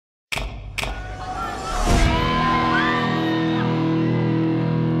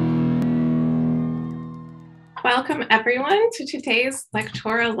Welcome everyone to today's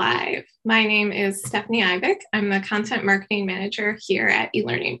Lectora Live. My name is Stephanie Ivick. I'm the Content Marketing Manager here at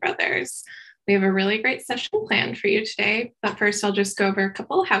eLearning Brothers. We have a really great session planned for you today, but first I'll just go over a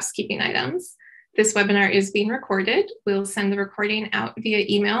couple housekeeping items. This webinar is being recorded. We'll send the recording out via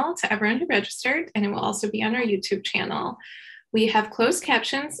email to everyone who registered, and it will also be on our YouTube channel. We have closed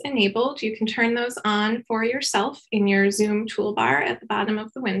captions enabled. You can turn those on for yourself in your Zoom toolbar at the bottom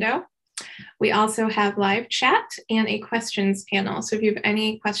of the window. We also have live chat and a questions panel. So if you have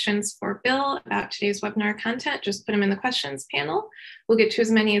any questions for Bill about today's webinar content, just put them in the questions panel. We'll get to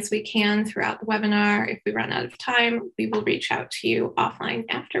as many as we can throughout the webinar. If we run out of time, we will reach out to you offline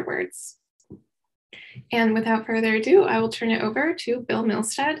afterwards. And without further ado, I will turn it over to Bill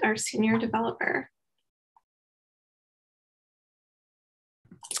Milstid, our senior developer.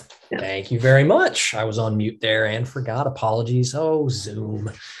 Thank you very much. I was on mute there and forgot. Apologies. Oh,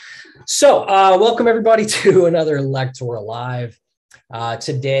 Zoom. So welcome everybody to another Lectora Live.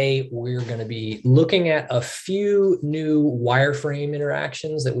 Today, we're going to be looking at a few new wireframe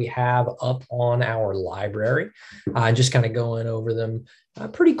interactions that we have up on our library. Just kind of going over them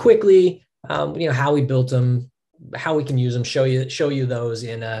pretty quickly, how we built them, how we can use them, show you those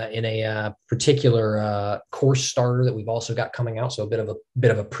in a particular course starter that we've also got coming out. So a bit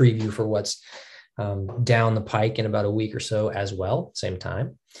of a preview for what's down the pike in about a week or so as well, same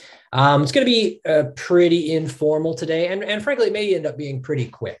time. It's going to be pretty informal today, and frankly, it may end up being pretty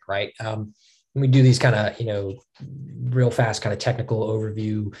quick, right? We do these kind of, real fast kind of technical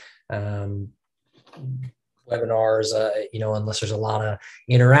overview webinars, unless there's a lot of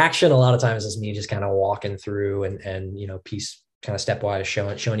interaction. A lot of times it's me just kind of walking through and piece kind of stepwise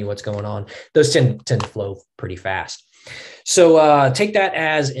showing you what's going on. Those tend to flow pretty fast. So take that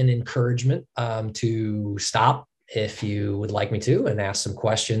as an encouragement to stop if you would like me to and ask some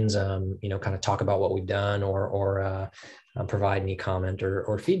questions, kind of talk about what we've done or provide any comment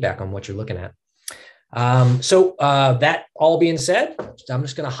or feedback on what you're looking at. So that all being said, I'm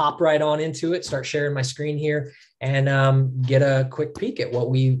just going to hop right on into it, start sharing my screen here and get a quick peek at what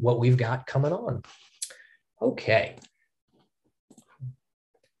we've got coming on. Okay.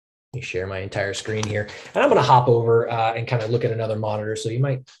 Let me share my entire screen here, and I'm going to hop over and kind of look at another monitor. So you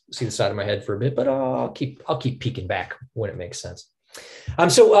might see the side of my head for a bit, but I'll keep peeking back when it makes sense.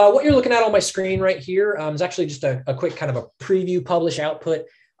 So what you're looking at on my screen right here is actually just a quick kind of a preview publish output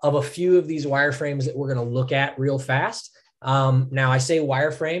of a few of these wireframes that we're going to look at real fast. Now I say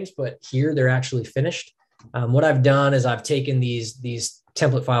wireframes, but here they're actually finished. What I've done is I've taken these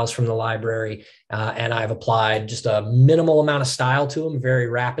template files from the library and I've applied just a minimal amount of style to them very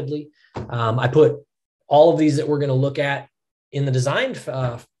rapidly. I put all of these that we're going to look at in the designed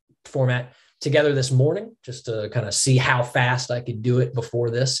format together this morning just to kind of see how fast I could do it before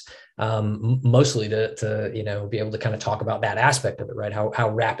this, mostly to be able to kind of talk about that aspect of it, right? How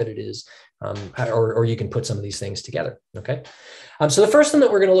rapid it is, or you can put some of these things together. Okay. So the first thing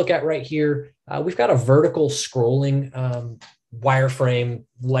that we're going to look at right here, we've got a vertical scrolling wireframe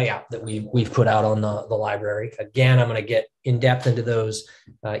layout that we've put out on the library. Again, I'm going to get in depth into those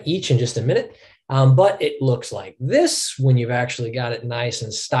each in just a minute. But it looks like this when you've actually got it nice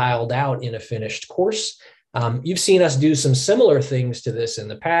and styled out in a finished course. You've seen us do some similar things to this in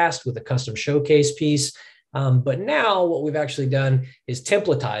the past with a custom showcase piece. But now what we've actually done is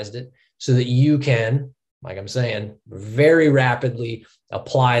templatized it so that you can, like I'm saying, very rapidly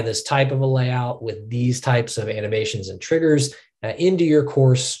apply this type of a layout with these types of animations and triggers into your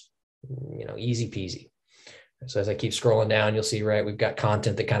course, easy peasy. So as I keep scrolling down, you'll see, right, we've got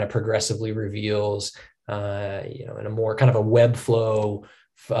content that kind of progressively reveals, in a more kind of a web flow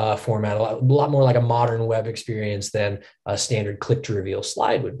format, a lot more like a modern web experience than a standard click to reveal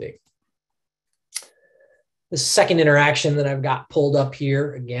slide would be. The second interaction that I've got pulled up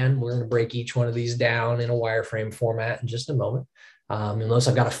here, again, we're going to break each one of these down in a wireframe format in just a moment. You'll notice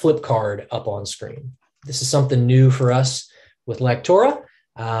I've got a flip card up on screen. This is something new for us with Lectora.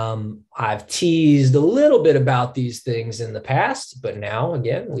 I've teased a little bit about these things in the past, but now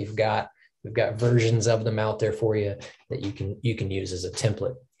again, we've got versions of them out there for you that you can use as a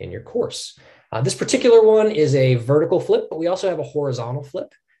template in your course. This particular one is a vertical flip, but we also have a horizontal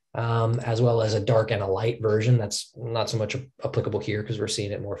flip, as well as a dark and a light version. That's not so much applicable here because we're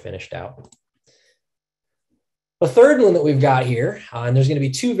seeing it more finished out. The third one that we've got here, and there's going to be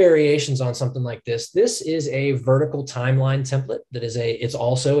two variations on something like this. This is a vertical timeline template it's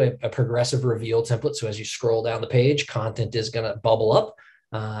also a progressive reveal template. So as you scroll down the page, content is going to bubble up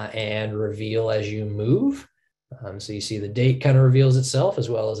and reveal as you move. So you see the date kind of reveals itself as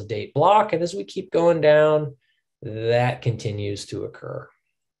well as a date block. And as we keep going down, that continues to occur.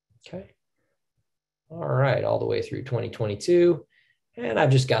 Okay. All right, all the way through 2022. And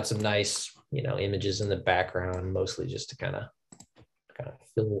I've just got some nice, images in the background, mostly just to kind of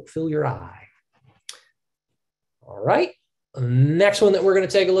fill your eye. All right. Next one that we're going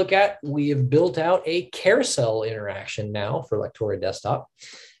to take a look at, we have built out a carousel interaction now for Lectora Desktop.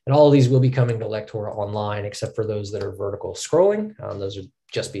 And all of these will be coming to Lectora Online, except for those that are vertical scrolling. Those would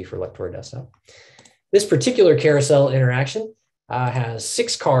just be for Lectora Desktop. This particular carousel interaction has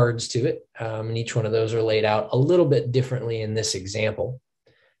 6 cards to it, and each one of those are laid out a little bit differently in this example.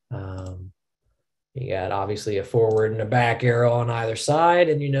 You got obviously a forward and a back arrow on either side,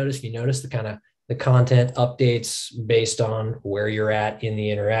 and you notice the content updates based on where you're at in the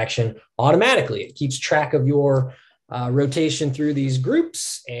interaction automatically. It keeps track of your rotation through these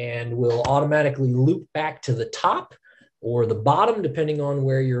groups and will automatically loop back to the top or the bottom, depending on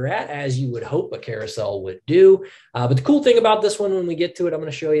where you're at, as you would hope a carousel would do. But the cool thing about this one, when we get to it, I'm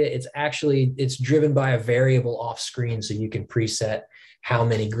going to show you, it's driven by a variable off screen, so you can preset how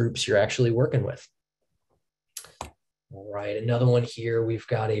many groups you're actually working with. All right, another one here, we've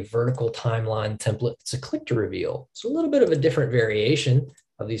got a vertical timeline template. It's a click to reveal. It's a little bit of a different variation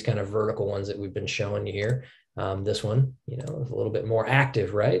of these kind of vertical ones that we've been showing you here. This one, is a little bit more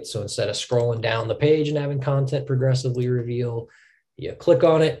active, right? So instead of scrolling down the page and having content progressively reveal, you click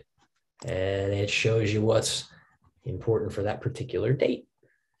on it and it shows you what's important for that particular date.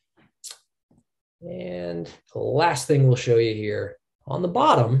 And the last thing we'll show you here on the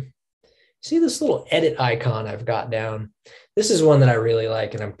bottom, see this little edit icon I've got down. This is one that I really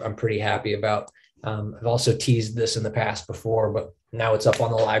like and I'm pretty happy about. I've also teased this in the past before, but now it's up on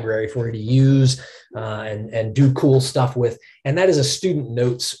the library for you to use and do cool stuff with. And that is a student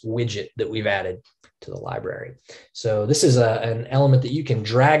notes widget that we've added to the library. So this is an element that you can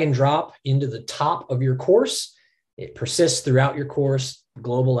drag and drop into the top of your course. It persists throughout your course,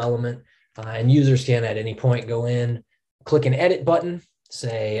 global element, and users can at any point go in, click an edit button,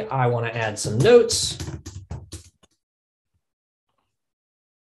 say, I want to add some notes,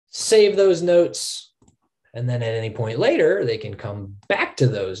 save those notes, and then at any point later, they can come back to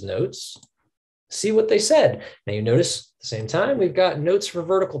those notes, see what they said. Now you notice at the same time, we've got notes for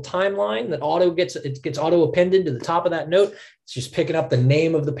vertical timeline that gets auto appended to the top of that note. It's just picking up the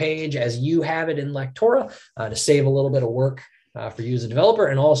name of the page as you have it in Lectora to save a little bit of work for you as a developer.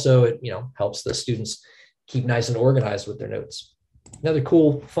 And also it helps the students keep nice and organized with their notes. Another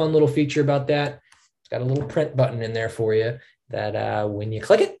cool, fun little feature about that, it's got a little print button in there for you that when you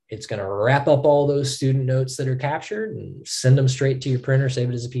click it, it's going to wrap up all those student notes that are captured and send them straight to your printer, save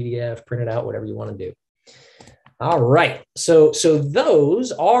it as a PDF, print it out, whatever you want to do. All right. So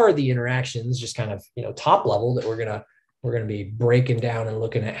those are the interactions, just kind of, top level, that we're going to be breaking down and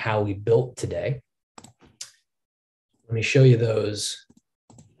looking at how we built today. Let me show you those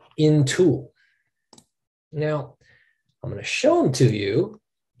in tool. Now, I'm going to show them to you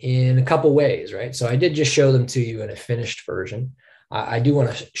in a couple ways, right? So I did just show them to you in a finished version. I do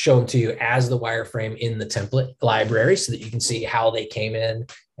want to show them to you as the wireframe in the template library so that you can see how they came in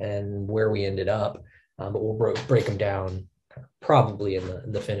and where we ended up. But we'll break them down probably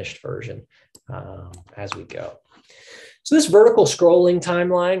in the finished version as we go. So this vertical scrolling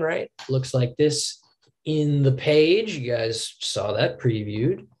timeline, right, looks like this in the page. You guys saw that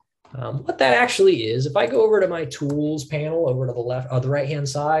previewed. What that actually is, if I go over to my tools panel over to the left or the right-hand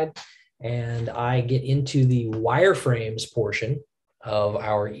side, and I get into the wireframes portion of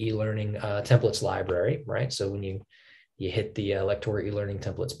our eLearning templates library, right? So when you hit the Lectora eLearning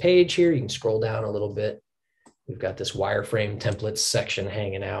templates page here, you can scroll down a little bit. We've got this wireframe templates section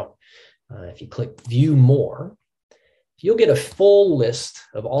hanging out. If you click view more, you'll get a full list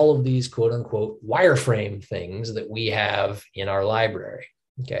of all of these quote unquote wireframe things that we have in our library.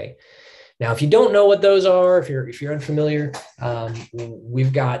 Okay. Now, if you don't know what those are, if you're unfamiliar,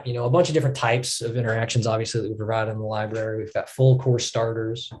 we've got, a bunch of different types of interactions, obviously, that we provide in the library. We've got full course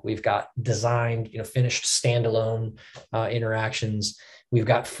starters. We've got designed, finished standalone interactions. We've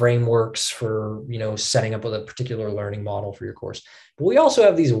got frameworks for, setting up with a particular learning model for your course. But we also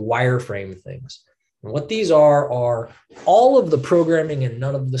have these wireframe things. And what these are all of the programming and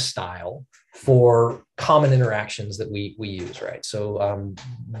none of the style for common interactions that we use, right? So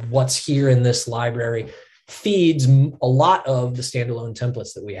what's here in this library feeds a lot of the standalone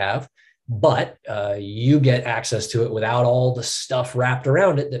templates that we have, but you get access to it without all the stuff wrapped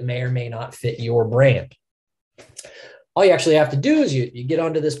around it that may or may not fit your brand. All you actually have to do is you get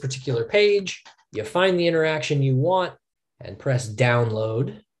onto this particular page, you find the interaction you want and press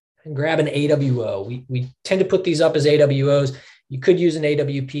download and grab an AWO. We tend to put these up as AWOs. You could use an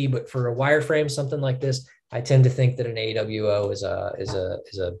AWP, but for a wireframe, something like this, I tend to think that an AWO is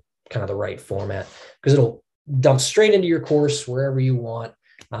a kind of the right format, because it'll dump straight into your course wherever you want.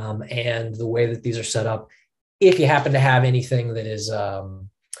 And the way that these are set up, if you happen to have anything that is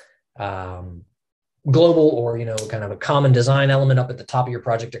global or, kind of a common design element up at the top of your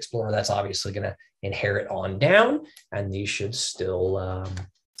Project Explorer, that's obviously going to inherit on down, and these should still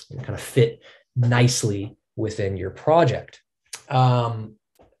kind of fit nicely within your project.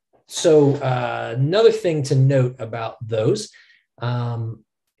 So another thing to note about those, I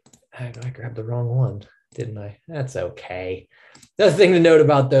grabbed the wrong one, didn't I? That's okay. Another thing to note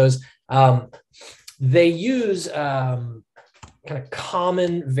about those, they use kind of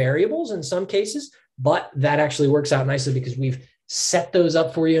common variables in some cases, but that actually works out nicely because we've set those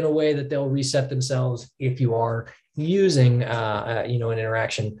up for you in a way that they'll reset themselves if you are using an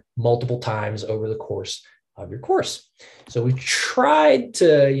interaction multiple times over the course of your course. So we tried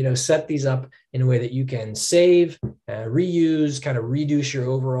to set these up in a way that you can save, reuse, kind of reduce your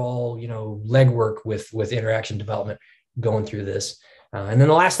overall legwork with interaction development going through this. And then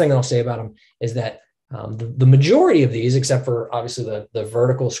the last thing that I'll say about them is that the majority of these, except for obviously the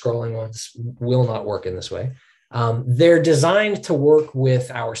vertical scrolling ones, will not work in this way. They're designed to work with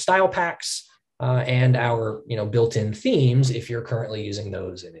our style packs and our built-in themes if you're currently using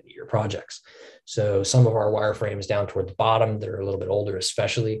those in any of your projects. So some of our wireframes down toward the bottom that are a little bit older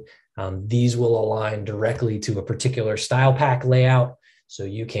especially, these will align directly to a particular style pack layout. So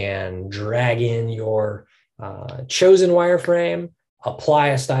you can drag in your chosen wireframe, apply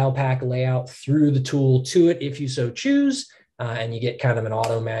a style pack layout through the tool to it if you so choose, and you get kind of an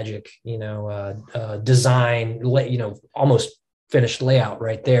auto magic, design, almost finished layout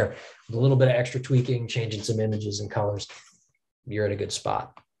right there. With a little bit of extra tweaking, changing some images and colors, you're at a good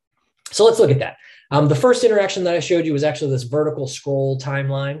spot. So let's look at that. The first interaction that I showed you was actually this vertical scroll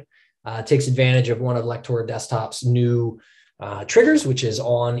timeline. It takes advantage of one of Lectora Desktop's new triggers, which is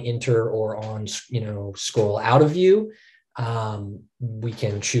on enter or on scroll out of view. We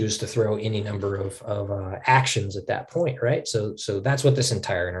can choose to throw any number of actions at that point, right? So that's what this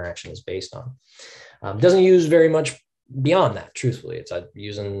entire interaction is based on. Doesn't use very much beyond that, truthfully. It's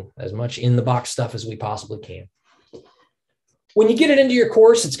using as much in the box stuff as we possibly can. When you get it into your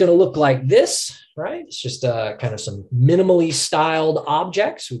course, it's going to look like this, right? It's just kind of some minimally styled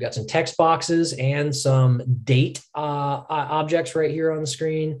objects. We've got some text boxes and some date objects right here on the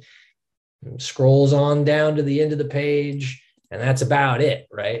screen. Scrolls on down to the end of the page, and that's about it,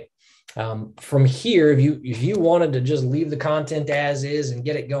 right? From here, if you wanted to just leave the content as is and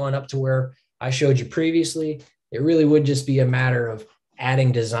get it going up to where I showed you previously, it really would just be a matter of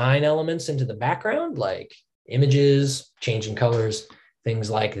adding design elements into the background, like images, changing colors, things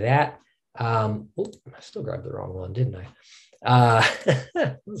like that. I still grabbed the wrong one, didn't I?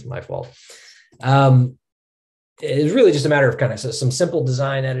 That was my fault. It's really just a matter of kind of some simple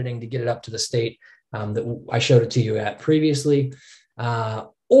design editing to get it up to the state that I showed it to you at previously.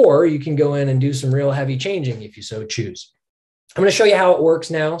 Or you can go in and do some real heavy changing if you so choose. I'm going to show you how it works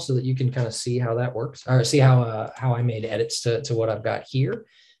now so that you can kind of see how that works, or see how I made edits to what I've got here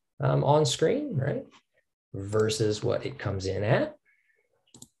on screen, right? Versus what it comes in at.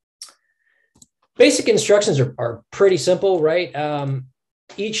 Basic instructions are pretty simple, right?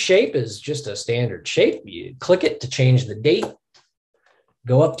 Each shape is just a standard shape. You click it to change the date.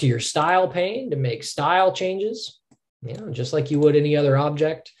 Go up to your style pane to make style changes, just like you would any other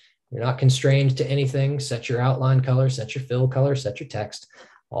object. You're not constrained to anything. Set your outline color, set your fill color, set your text,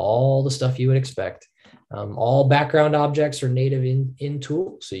 all the stuff you would expect. All background objects are native in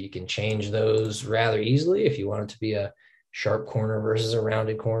tool, so you can change those rather easily. If you want it to be a sharp corner versus a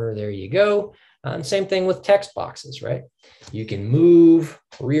rounded corner, there you go. And same thing with text boxes, right? You can move,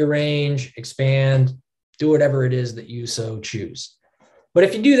 rearrange, expand, do whatever it is that you so choose. But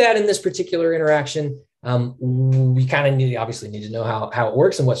if you do that in this particular interaction, we kind of obviously need to know how it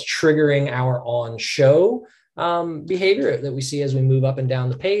works and what's triggering our on-show behavior that we see as we move up and down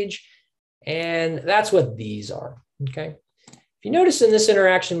the page. And that's what these are, okay? If you notice in this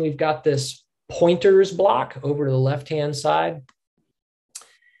interaction, we've got this pointers block over to the left-hand side.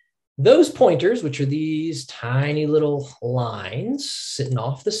 Those pointers, which are these tiny little lines sitting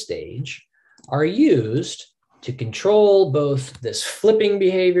off the stage, are used to control both this flipping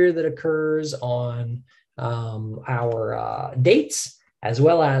behavior that occurs on our dates, as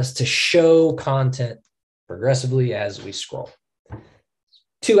well as to show content progressively as we scroll.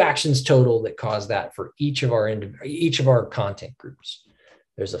 2 actions total that cause that for each of our content groups.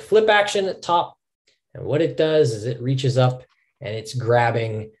 There's a flip action at top, and what it does is it reaches up and it's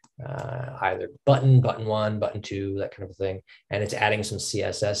grabbing either button 1, button 2, that kind of thing, and it's adding some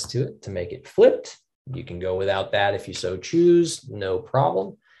CSS to it to make it flipped. You can go without that if you so choose, no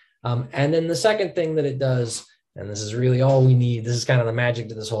problem. And then the second thing that it does, and this is really all we need, this is kind of the magic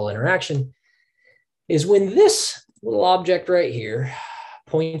to this whole interaction, is when this little object right here,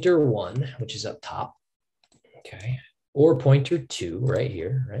 pointer 1, which is up top, okay, or pointer 2 right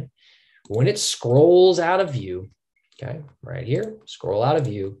here, right? When it scrolls out of view, okay, right here, scroll out of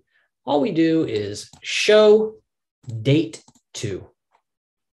view, all we do is show date 2.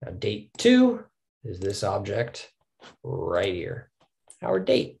 Now, date 2 is this object right here, our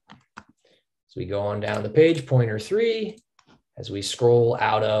date. So we go on down the page, pointer 3. As we scroll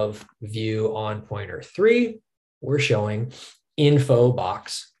out of view on pointer 3, we're showing info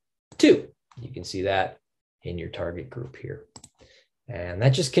box 2. You can see that in your target group here. And that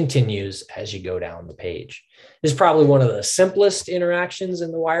just continues as you go down the page. This is probably one of the simplest interactions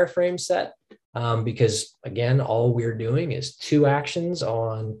in the wireframe set because, again, all we're doing is 2 actions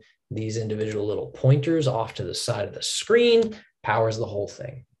on these individual little pointers off to the side of the screen, powers the whole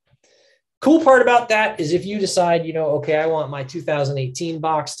thing. Cool part about that is if you decide, you know, okay, I want my 2018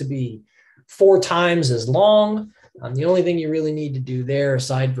 box to be 4 times as long. The only thing you really need to do there,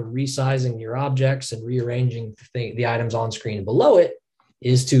 aside from resizing your objects and rearranging the items on screen below it,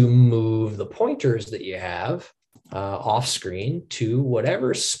 is to move the pointers that you have off screen to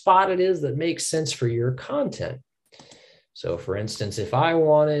whatever spot it is that makes sense for your content. So for instance, if I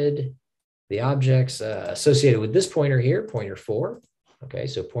wanted the objects associated with this pointer here, pointer 4, okay,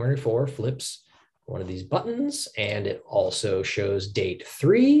 so pointer 4 flips one of these buttons and it also shows date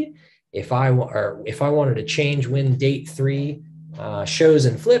 3. If I wanted to change when date 3 shows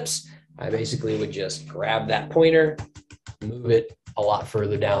and flips, I basically would just grab that pointer, move it a lot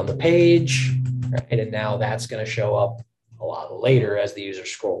further down the page, right? And now that's going to show up a lot later as the user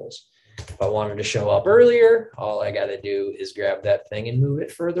scrolls. If I wanted to show up earlier, all I got to do is grab that thing and move it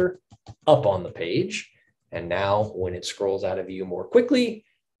further up on the page. And now when it scrolls out of view more quickly,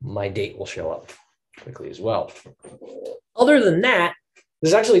 my date will show up quickly as well. Other than that,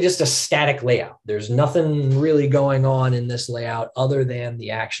 there's actually just a static layout. There's nothing really going on in this layout other than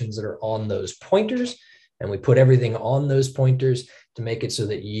the actions that are on those pointers. And we put everything on those pointers to make it so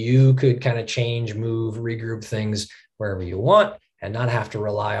that you could kind of change, move, regroup things wherever you want and not have to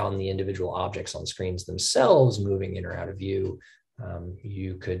rely on the individual objects on screens themselves moving in or out of view.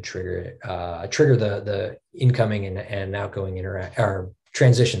 You could trigger the incoming and outgoing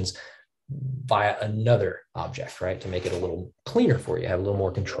transitions via another object, right? To make it a little cleaner for you, have a little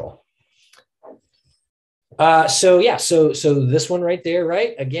more control. So this one right there,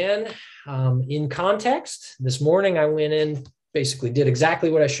 right? Again, in context, this morning I went in, basically did exactly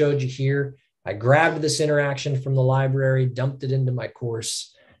what I showed you here. I grabbed this interaction from the library, dumped it into my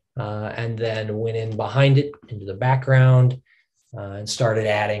course, and then went in behind it into the background and started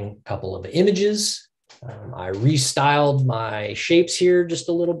adding a couple of images. I restyled my shapes here just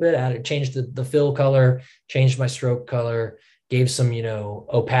a little bit, changed the fill color, changed my stroke color, gave some,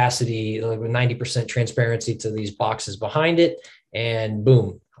 opacity, like 90% transparency to these boxes behind it, and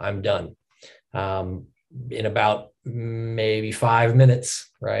boom, I'm done. In about maybe 5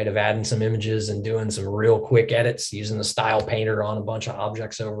 minutes, right, of adding some images and doing some real quick edits using the style painter on a bunch of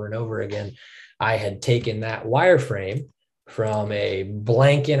objects over and over again, I had taken that wireframe from a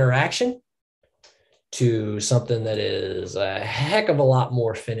blank interaction to something that is a heck of a lot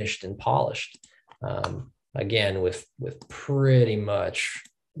more finished and polished. Again, with pretty much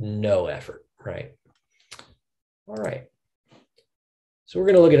no effort, right? All right. So we're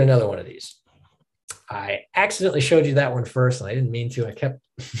going to look at another one of these. I accidentally showed you that one first, and I didn't mean to. I kept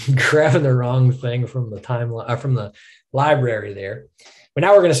grabbing the wrong thing from the timeline, from the library there. But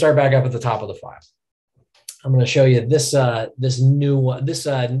now we're going to start back up at the top of the file. I'm going to show you this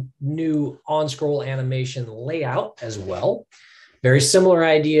new on-scroll animation layout as well. Very similar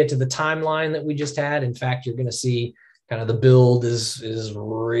idea to the timeline that we just had. In fact, you're going to see kind of the build is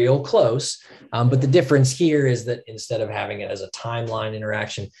real close. But the difference here is that instead of having it as a timeline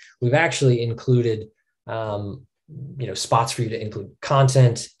interaction, we've actually included spots for you to include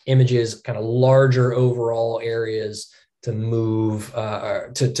content, images, kind of larger overall areas to move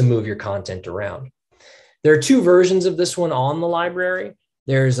to move your content around. There are 2 versions of this one on the library.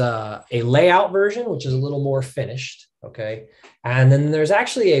 There's a layout version, which is a little more finished, okay? And then there's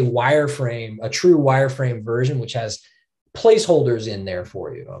actually a wireframe, a true wireframe version, which has placeholders in there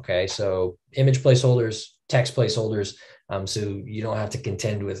for you, okay? So image placeholders, text placeholders, so you don't have to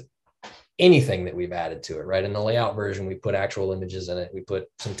contend with anything that we've added to it, right? In the layout version, we put actual images in it, we put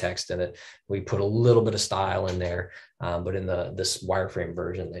some text in it, we put a little bit of style in there, but in this wireframe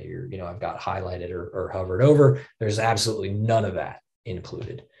version that I've got highlighted or hovered over, there's absolutely none of that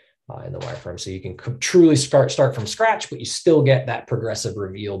included. in the wireframe. So you can truly start from scratch, but you still get that progressive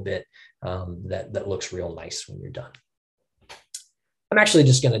reveal bit that looks real nice when you're done. I'm actually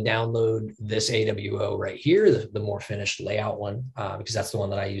just going to download this AWO right here, the more finished layout one, because that's the one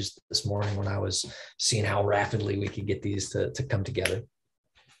that I used this morning when I was seeing how rapidly we could get these to come together.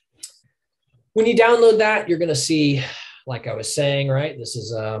 When you download that, you're going to see, like I was saying, right, this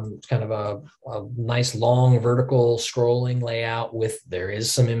is kind of a nice long vertical scrolling layout there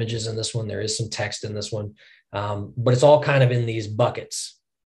is some images in this one, there is some text in this one, but it's all kind of in these buckets,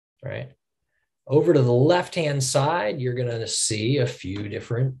 right? Over to the left-hand side, you're going to see a few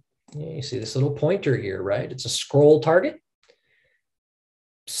different, you see this little pointer here, right? It's a scroll target.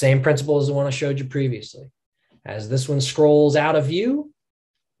 Same principle as the one I showed you previously. As this one scrolls out of view,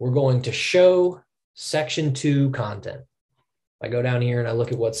 we're going to show section 2 content. If I go down here and I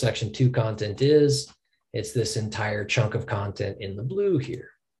look at what section 2 content is, it's this entire chunk of content in the blue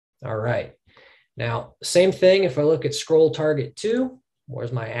here. All right. Now, same thing if I look at scroll target 2.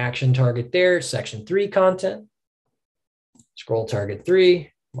 Where's my action target there? Section 3 content. Scroll target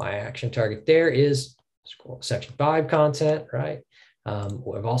 3. My action target there is section 5 content, right?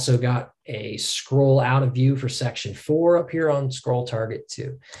 We've also got a scroll out of view for section 4 up here on scroll target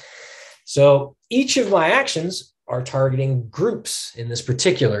 2. So each of my actions are targeting groups in this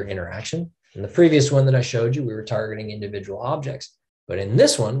particular interaction. In the previous one that I showed you, we were targeting individual objects. But in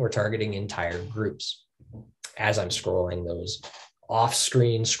this one, we're targeting entire groups as I'm scrolling those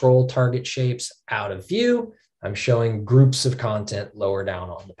off-screen scroll target shapes out of view. I'm showing groups of content lower down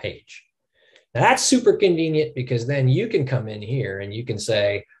on the page. Now that's super convenient because then you can come in here and you can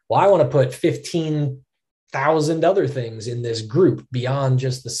say, well, I want to put 15,000 other things in this group beyond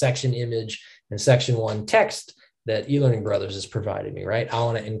just the section image and section 1 text that eLearning Brothers has provided me, right? I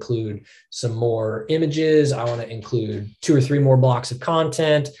want to include some more images. I want to include 2 or 3 more blocks of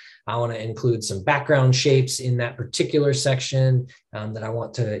content. I want to include some background shapes in that particular section that I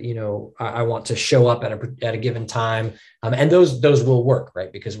want to, I want to show up at a given time. And those will work,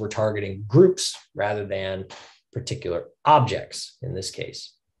 right? Because we're targeting groups rather than particular objects in this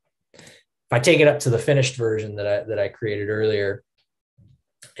case. If I take it up to the finished version that I created earlier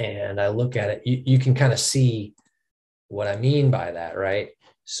and I look at it, you can kind of see what I mean by that, right?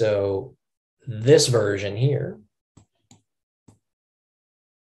 So this version here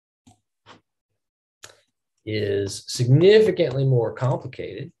is significantly more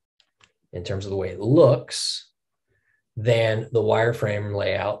complicated in terms of the way it looks than the wireframe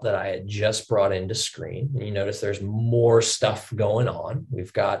layout that I had just brought into screen. And you notice there's more stuff going on.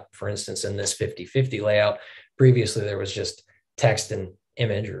 We've got, for instance, in this 50-50 layout, previously there was just text and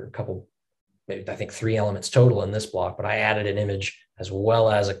image, or a couple, maybe I think 3 elements total in this block, but I added an image as well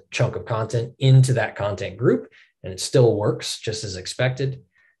as a chunk of content into that content group, and it still works just as expected.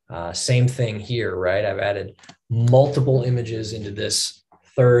 Same thing here, right? I've added multiple images into this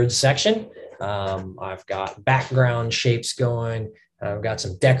 3rd section. I've got background shapes going. I've got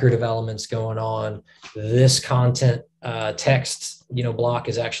some decorative elements going on. This content text, block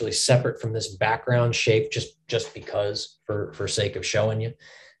is actually separate from this background shape just because for sake of showing you.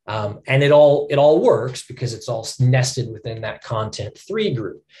 And it all works because it's all nested within that content 3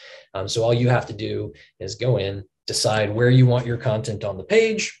 group. So all you have to do is go in, decide where you want your content on the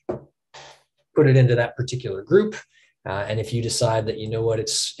page, put it into that particular group. And if you decide that,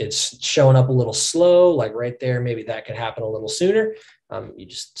 it's showing up a little slow, like right there, maybe that could happen a little sooner.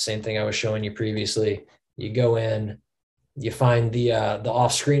 Same thing I was showing you previously. You go in, you find the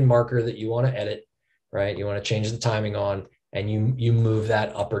off-screen marker that you want to edit, right? You want to change the timing on, and you move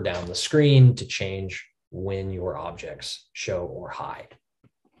that up or down the screen to change when your objects show or hide.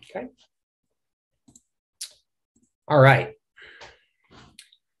 Okay. All right.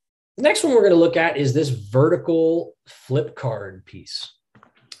 The next one we're going to look at is this vertical flip card piece. I'm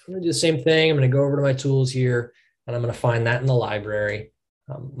going to do the same thing. I'm going to go over to my tools here, and I'm going to find that in the library.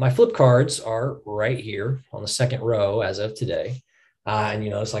 My flip cards are right here on the 2nd row as of today. And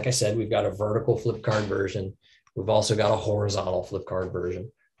it's like I said, we've got a vertical flip card version. We've also got a horizontal flip card version.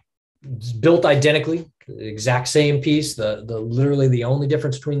 It's built identically, the exact same piece. Literally the only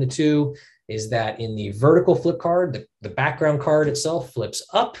difference between the two is that in the vertical flip card, the background card itself flips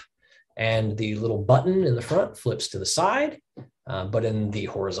up and the little button in the front flips to the side. But in the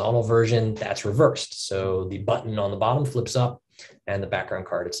horizontal version, that's reversed. So the button on the bottom flips up and the background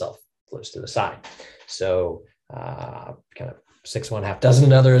card itself flips to the side. So kind of 6 1/2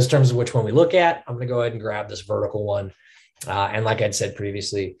 dozen others in terms of which one we look at. I'm going to go ahead and grab this vertical one. And like I'd said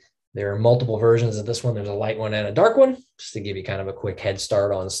previously, there are multiple versions of this one. There's a light one and a dark one, just to give you kind of a quick head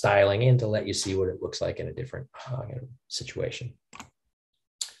start on styling and to let you see what it looks like in a different situation.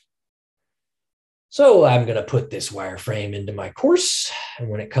 So I'm going to put this wireframe into my course. And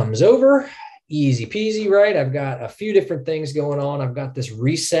when it comes over, easy peasy, right? I've got a few different things going on. I've got this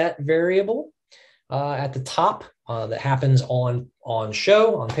reset variable at the top that happens on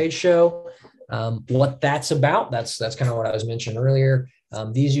page show. What that's about, that's kind of what I was mentioning earlier.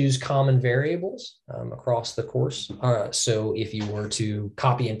 These use common variables across the course. So if you were to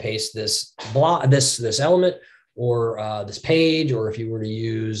copy and paste this element or this page, or if you were to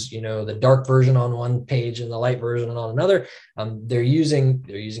use, the dark version on one page and the light version on another, they're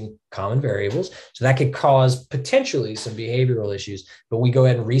using common variables. So that could cause potentially some behavioral issues, but we go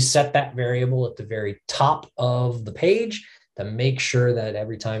ahead and reset that variable at the very top of the page to make sure that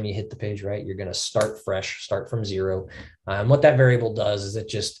every time you hit the page, right, you're going to start fresh, start from 0. And what that variable does is it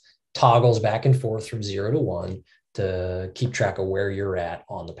just toggles back and forth from 0 to 1 to keep track of where you're at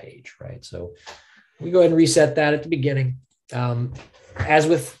on the page, right? So we go ahead and reset that at the beginning. As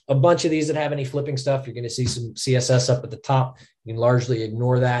with a bunch of these that have any flipping stuff, you're going to see some CSS up at the top. You can largely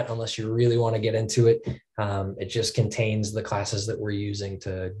ignore that unless you really want to get into it. It just contains the classes that we're using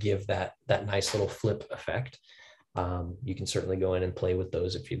to give that nice little flip effect. You can certainly go in and play with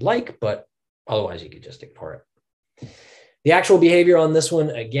those if you'd like, but otherwise you could just ignore it. The actual behavior on this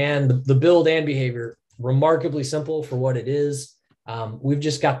one, again, the build and behavior, remarkably simple for what it is. We've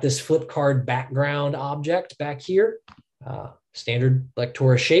just got this flip card background object back here, standard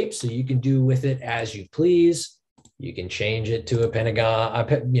Lectora shape. So you can do with it as you please. You can change it to a pentagon,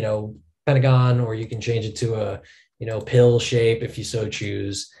 or you can change it to a, pill shape if you so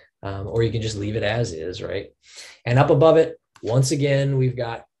choose, or you can just leave it as is, right? And up above it, once again, we've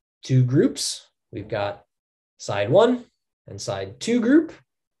got 2 groups. We've got side 1 and side 2 group.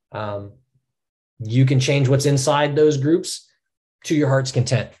 You can change what's inside those groups to your heart's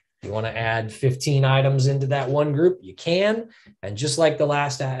content. You want to add 15 items into that one group, you can. And just like the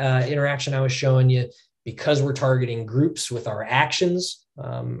last interaction I was showing you, because we're targeting groups with our actions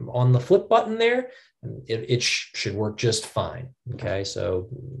on the flip button there, it should work just fine. Okay, so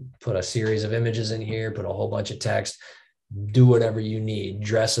put a series of images in here, put a whole bunch of text, do whatever you need,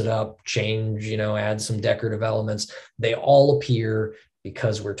 dress it up, change, add some decorative elements. They all appear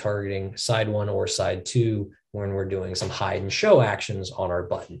because we're targeting side 1 or side 2 when we're doing some hide and show actions on our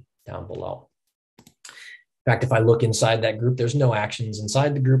button down below. In fact, if I look inside that group, there's no actions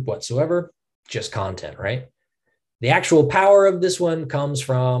inside the group whatsoever, just content, right? The actual power of this one comes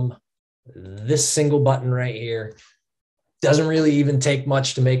from this single button right here. Doesn't really even take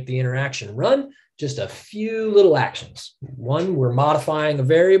much to make the interaction run, just a few little actions. One, we're modifying a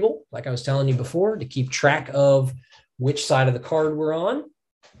variable, like I was telling you before, to keep track of which side of the card we're on.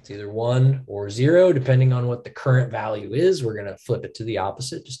 It's either 1 or 0, depending on what the current value is. We're going to flip it to the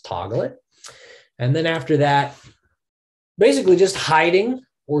opposite, just toggle it. And then after that, basically just hiding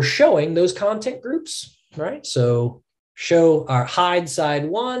or showing those content groups, right? So show or hide side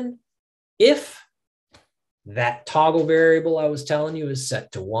 1 if that toggle variable I was telling you is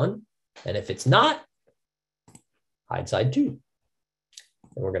set to 1. And if it's not, hide side 2. And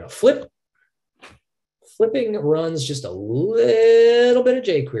we're going to flip. Flipping runs just a little bit of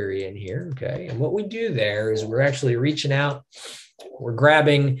jQuery in here, okay? And what we do there is we're actually reaching out, we're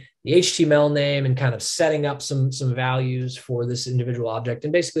grabbing the HTML name and kind of setting up some values for this individual object.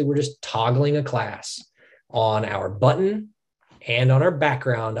 And basically, we're just toggling a class on our button and on our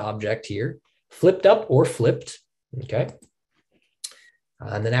background object here, flipped up or flipped, okay?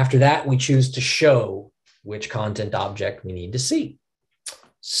 And then after that, we choose to show which content object we need to see.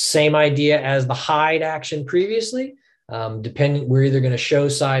 Same idea as the hide action previously. We're either going to show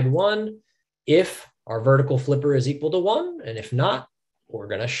side 1 if our vertical flipper is equal to 1, and if not, we're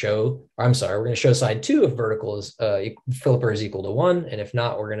going to show side 2 if vertical flipper is equal to 1, and if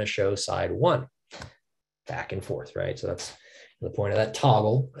not, we're going to show side 1. Back and forth, right? So that's the point of that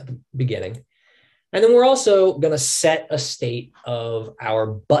toggle at the beginning. And then we're also going to set a state of our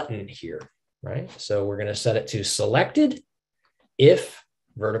button here, right? So we're going to set it to selected if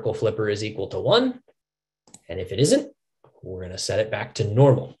vertical flipper is equal to 1. And if it isn't, we're going to set it back to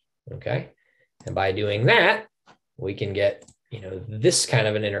normal. Okay. And by doing that, we can get, this kind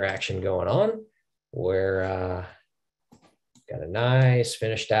of an interaction going on where got a nice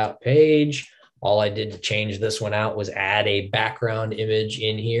finished out page. All I did to change this one out was add a background image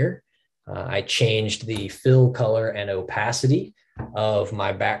in here. I changed the fill color and opacity of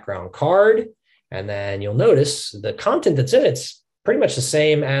my background card. And then you'll notice the content that's in it's pretty much the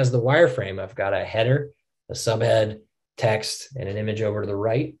same as the wireframe. I've got a header, a subhead, text, and an image over to the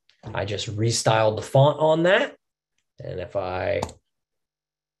right. I just restyled the font on that. And if I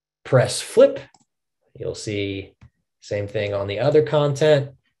press flip, you'll see same thing on the other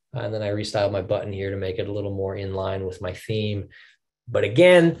content. And then I restyled my button here to make it a little more in line with my theme. But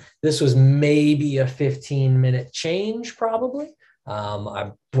again, this was maybe a 15-minute change, probably.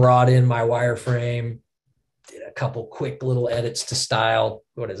 I brought in my wireframe, did a couple quick little edits to style.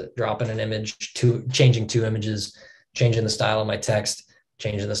 What is it? Dropping an image, changing 2 images, changing the style of my text,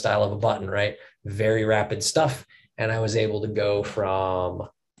 changing the style of a button, right? Very rapid stuff. And I was able to go from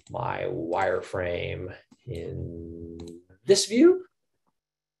my wireframe in this view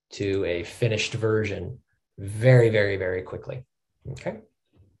to a finished version very, very, very quickly. Okay.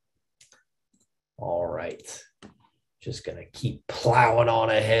 All right. Just going to keep plowing on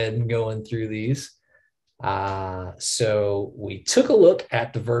ahead and going through these. So we took a look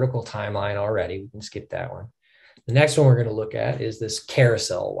at the vertical timeline already. We can skip that one. The next one we're going to look at is this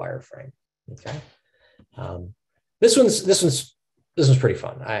carousel wireframe. Okay. This one's pretty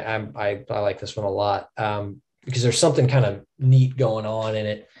fun. I like this one a lot because there's something kind of neat going on in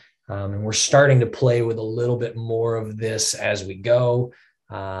it. And we're starting to play with a little bit more of this as we go.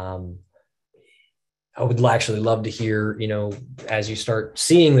 I would actually love to hear, as you start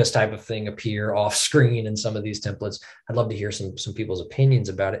seeing this type of thing appear off screen in some of these templates, I'd love to hear some people's opinions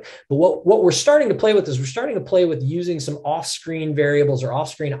about it. But what we're starting to play with is we're starting to play with using some off-screen variables or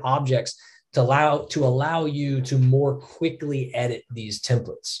off-screen objects to allow you to more quickly edit these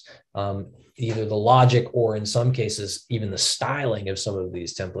templates, either the logic or in some cases, even the styling of some of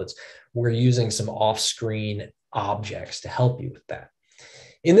these templates. We're using some off-screen objects to help you with that.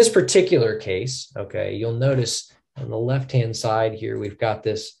 In this particular case, okay, you'll notice on the left-hand side here, we've got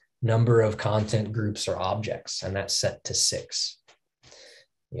this number of content groups or objects, and that's set to 6.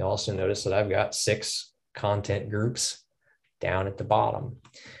 You also notice that I've got 6 content groups down at the bottom.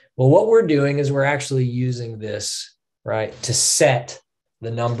 Well, what we're doing is we're actually using this, right, to set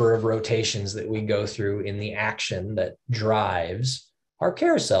the number of rotations that we go through in the action that drives our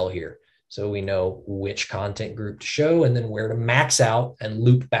carousel here. So we know which content group to show and then where to max out and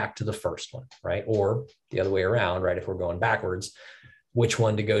loop back to the first one, right? Or the other way around, right? If we're going backwards, which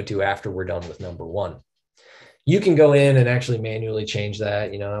one to go to after we're done with number 1. You can go in and actually manually change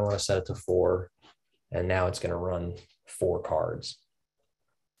that. I want to set it to 4, and now it's going to run 4 cards.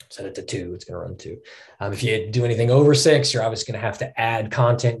 Set it to 2, it's going to run 2. If you do anything over 6, you're obviously going to have to add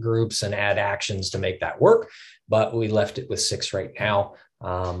content groups and add actions to make that work. But we left it with 6 right now.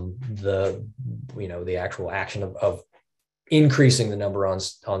 The actual action of increasing the number on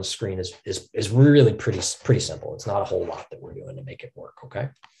screen is really pretty simple. It's not a whole lot that we're doing to make it work. Okay.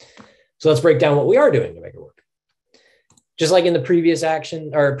 So let's break down what we are doing to make it work. Just like in the previous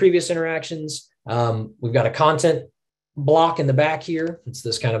interactions, we've got a content block in the back here. It's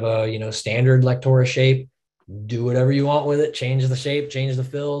this kind of a, standard Lectora shape. Do whatever you want with it. Change the shape, change the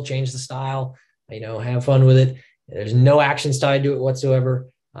fill, change the style, have fun with it. There's no actions tied to it whatsoever.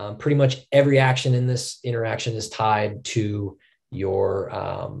 Pretty much every action in this interaction is tied to your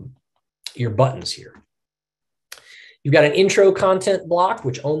buttons here. You've got an intro content block,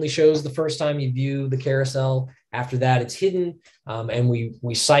 which only shows the first time you view the carousel. After that, it's hidden. And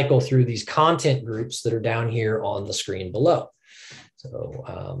we cycle through these content groups that are down here on the screen below. So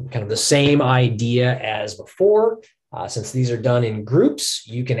kind of the same idea as before. Since these are done in groups,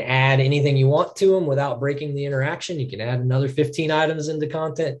 you can add anything you want to them without breaking the interaction. You can add another 15 items into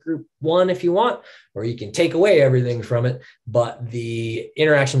content group 1 if you want, or you can take away everything from it, but the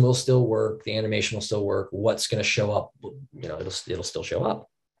interaction will still work. The animation will still work. What's going to show up, it'll still show up.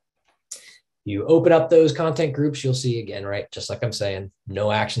 You open up those content groups, you'll see again, right? Just like I'm saying, no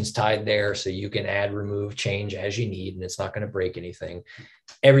actions tied there. So you can add, remove, change as you need, and it's not going to break anything.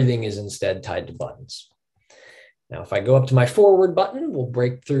 Everything is instead tied to buttons. Now, if I go up to my forward button,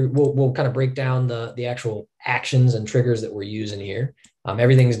 we'll kind of break down the actual actions and triggers that we're using here.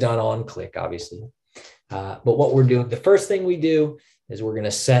 Everything's done on click, obviously. But what we're doing, the first thing we do is we're going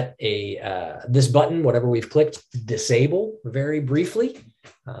to set this button, whatever we've clicked, disable very briefly.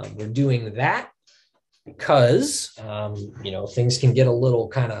 We're doing that because, things can get a little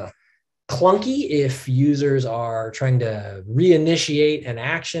kind of clunky if users are trying to reinitiate an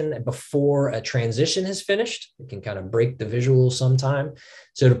action before a transition is finished. It can kind of break the visual sometime.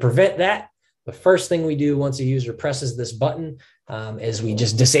 So to prevent that, the first thing we do once a user presses this button is we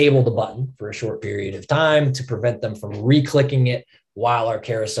just disable the button for a short period of time to prevent them from re-clicking it while our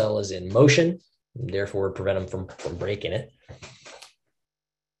carousel is in motion, and therefore prevent them from breaking it.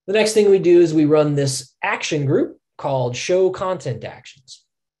 The next thing we do is we run this action group called Show Content Actions.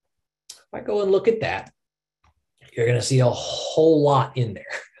 If I go and look at that, you're going to see a whole lot in there.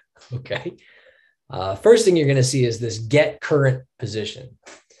 Okay. First thing you're going to see is this get current position.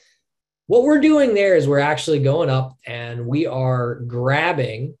 What we're doing there is we're actually going up and we are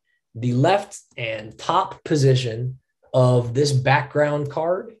grabbing the left and top position of this background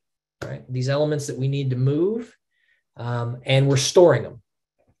card, right? These elements that we need to move, and we're storing them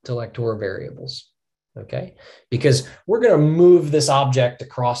to Lectora variables, okay? Because we're going to move this object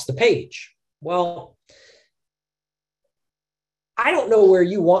across the page. Well, I don't know where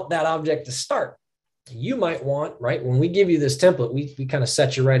you want that object to start. You might want, right, when we give you this template, we kind of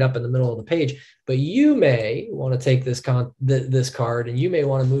set you right up in the middle of the page, but you may want to take this card and you may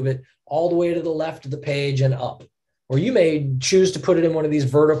want to move it all the way to the left of the page and up. Or you may choose to put it in one of these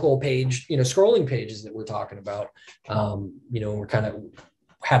vertical page, scrolling pages that we're talking about, we're kind of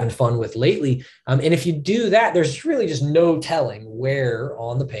having fun with lately. And if you do that, there's really just no telling where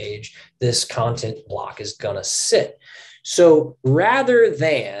on the page this content block is going to sit. So rather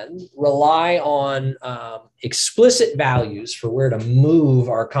than rely on explicit values for where to move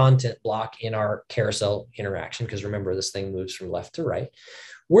our content block in our carousel interaction, because remember, this thing moves from left to right,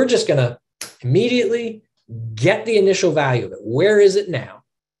 we're just going to immediately get the initial value of it. Where is it now?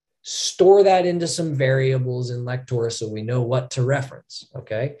 Store that into some variables in Lectora so we know what to reference,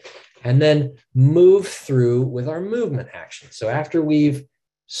 okay? And then move through with our movement action. So after we've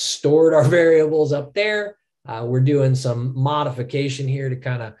stored our variables up there, we're doing some modification here to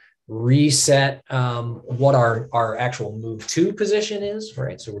kind of reset what our actual move to position is,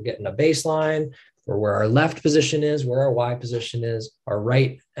 right? So we're getting a baseline for where our left position is, where our Y position is, our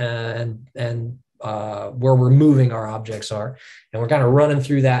right and where we're moving our objects are. And we're kind of running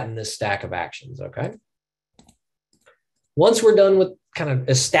through that in this stack of actions, okay? Once we're done with kind of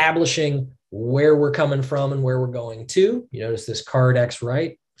establishing where we're coming from and where we're going to, you notice this card X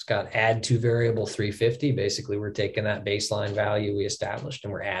right, it's got add to variable 350. Basically, we're taking that baseline value we established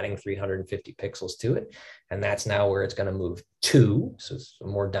and we're adding 350 pixels to it. And that's now where it's going to move to. So it's a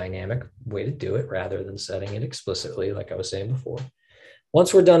more dynamic way to do it rather than setting it explicitly, like I was saying before.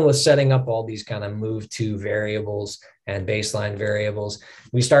 Once we're done with setting up all these kind of move to variables and baseline variables,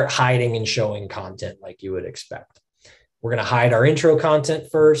 we start hiding and showing content like you would expect. We're going to hide our intro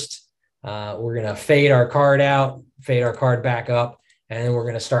content first. We're going to fade our card out, fade our card back up, and then we're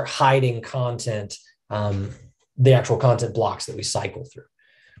going to start hiding content, the actual content blocks that we cycle through.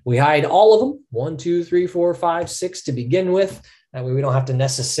 We hide all of them, 1, 2, 3, 4, 5, 6 to begin with. That way we don't have to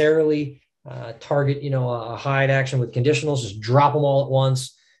necessarily target, a hide action with conditionals. Just drop them all at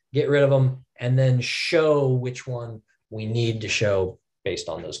once, get rid of them, and then show which one we need to show based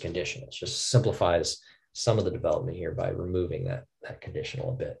on those conditionals. Just simplifies some of the development here by removing that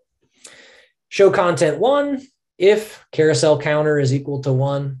conditional a bit. Show content 1. If carousel counter is equal to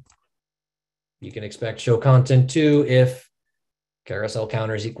 1, you can expect show content 2 if carousel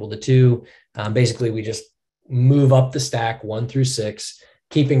counter is equal to 2. Basically, we just move up the stack 1 through 6,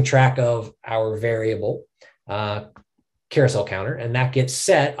 keeping track of our variable carousel counter. And that gets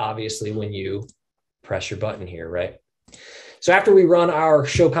set, obviously, when you press your button here, right? So after we run our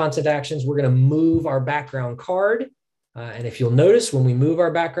show content actions, we're going to move our background card. And if you'll notice, when we move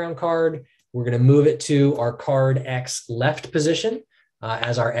our background card, we're going to move it to our card X left position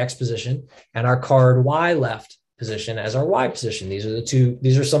as our X position, and our card Y left position as our Y position.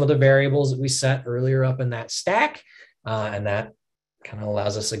 These are some of the variables that we set earlier up in that stack. And that kind of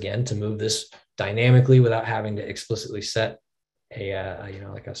allows us, again, to move this dynamically without having to explicitly set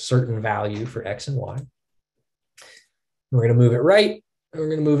like a certain value for X and Y. We're going to move it right, and we're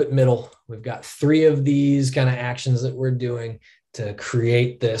going to move it middle. We've got 3 of these kind of actions that we're doing to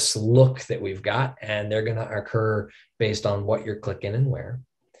create this look that we've got, and they're going to occur based on what you're clicking and where.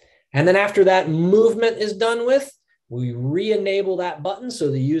 And then after that movement is done with, we re-enable that button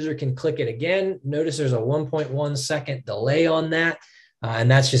so the user can click it again. Notice there's a 1.1 second delay on that, and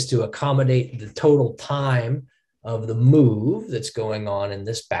that's just to accommodate the total time of the move that's going on in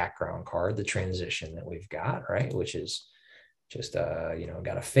this background card, the transition that we've got, right, which is just,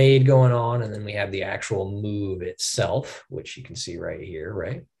 got a fade going on, and then we have the actual move itself, which you can see right here,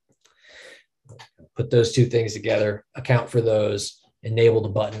 right? Put those 2 things together, account for those, enable the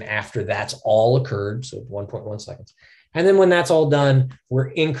button after that's all occurred, so 1.1 seconds. And then when that's all done,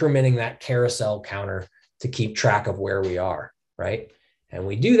 we're incrementing that carousel counter to keep track of where we are, right? And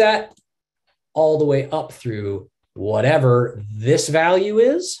we do that all the way up through whatever this value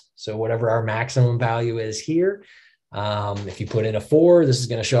is, so whatever our maximum value is here. If you put in a 4, this is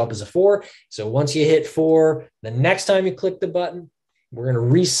going to show up as a 4. So once you hit 4, the next time you click the button, we're going to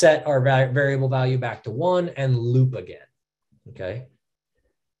reset our variable value back to 1 and loop again. Okay.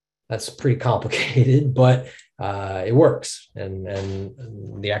 That's pretty complicated, but it works. And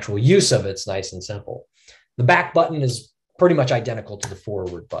the actual use of it's nice and simple. The back button is pretty much identical to the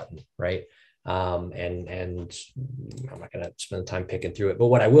forward button, right? And I'm not going to spend time picking through it, but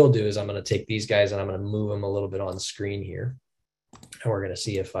what I will do is I'm going to take these guys and I'm going to move them a little bit on the screen here. And we're going to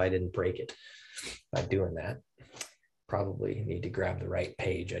see if I didn't break it by doing that. Probably need to grab the right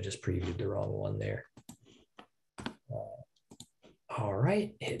page. I just previewed the wrong one there. All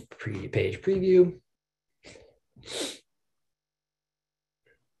right, hit page preview.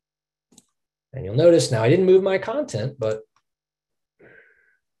 And you'll notice now I didn't move my content, but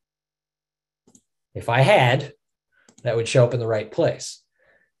if I had, that would show up in the right place.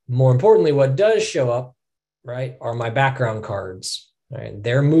 More importantly, what does show up, right, are my background cards. Right?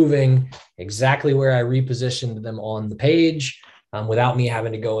 They're moving exactly where I repositioned them on the page without me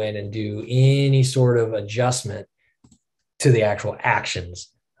having to go in and do any sort of adjustment to the actual actions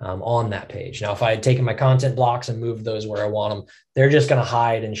on that page. Now, if I had taken my content blocks and moved those where I want them, they're just going to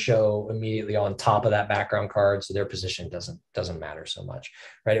hide and show immediately on top of that background card. So their position doesn't matter so much,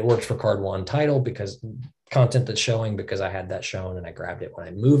 right? It works for card one title because content that's showing because I had that shown and I grabbed it when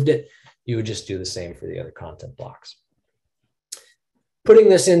I moved it. You would just do the same for the other content blocks. Putting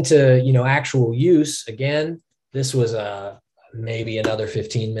this into, actual use, again, this was maybe another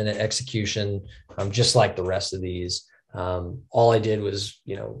 15-minute execution, just like the rest of these. All I did was,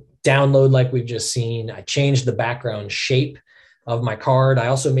 download like we've just seen. I changed the background shape of my card. I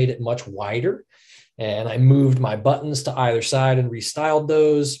also made it much wider, and I moved my buttons to either side and restyled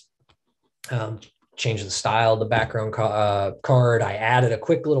those. Changed the style of the background card. I added a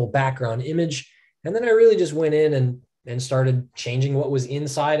quick little background image, and then I really just went in and started changing what was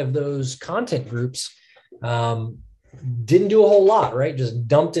inside of those content groups. Didn't do a whole lot, right? Just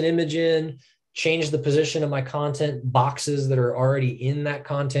dumped an image in, changed the position of my content boxes that are already in that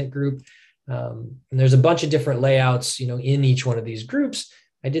content group. And there's a bunch of different layouts, in each one of these groups.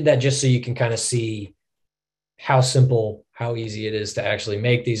 I did that just so you can kind of see how simple, how easy it is to actually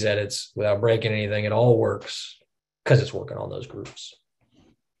make these edits without breaking anything. It all works because it's working on those groups.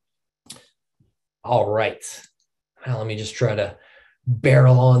 All right. Now let me just try to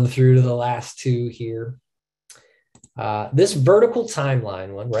barrel on through to the last two here. This vertical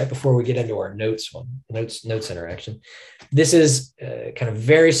timeline one, right before we get into our notes interaction, this is kind of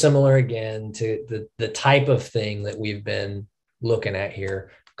very similar again to the type of thing that we've been looking at here.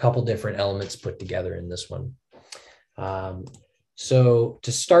 A couple different elements put together in this one. So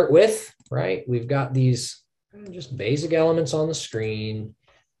to start with, right, we've got these just basic elements on the screen.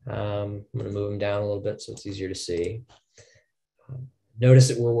 I'm going to move them down a little bit so it's easier to see. Notice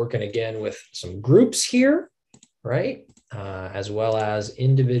that we're working again with some groups here, right? As well as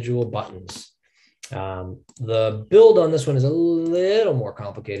individual buttons. The build on this one is a little more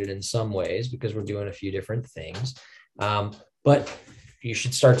complicated in some ways because we're doing a few different things. But you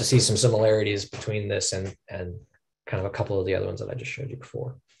should start to see some similarities between this and kind of a couple of the other ones that I just showed you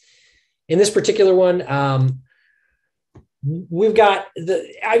before. In this particular one, we've got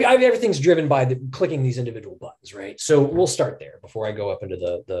everything's driven by clicking these individual buttons, right? So we'll start there before I go up into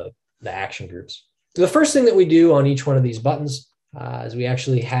the action groups. So the first thing that we do on each one of these buttons is we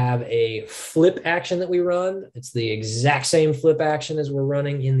actually have a flip action that we run. It's the exact same flip action as we're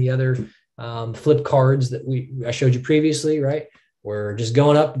running in the other flip cards that I showed you previously, right? We're just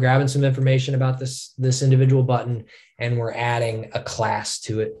going up, grabbing some information about this individual button, and we're adding a class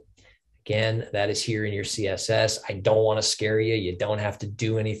to it. Again, that is here in your CSS. I don't want to scare you. You don't have to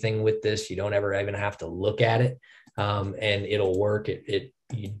do anything with this. You don't ever even have to look at it, and it'll work.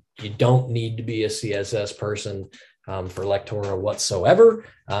 You don't need to be a CSS person for Lectora whatsoever,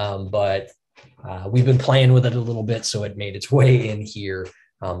 but we've been playing with it a little bit, so it made its way in here.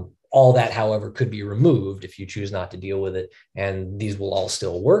 All that, however, could be removed if you choose not to deal with it, and these will all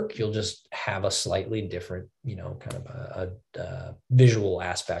still work. You'll just have a slightly different, kind of a visual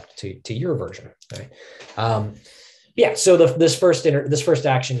aspect to your version, right? Yeah. So this first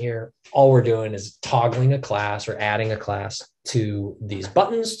action here, all we're doing is toggling a class or adding a class to these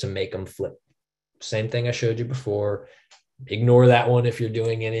buttons to make them flip. Same thing I showed you before. Ignore that one if you're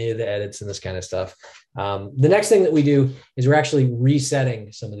doing any of the edits and this kind of stuff. The next thing that we do is we're actually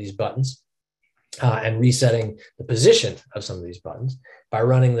resetting some of these buttons and resetting the position of some of these buttons by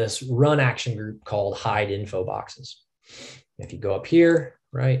running this run action group called hide info boxes. If you go up here,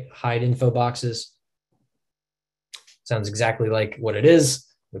 right, hide info boxes, sounds exactly like what it is.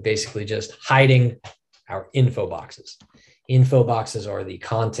 We're basically just hiding our info boxes. Info boxes are the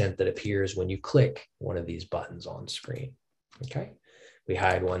content that appears when you click one of these buttons on screen. Okay, we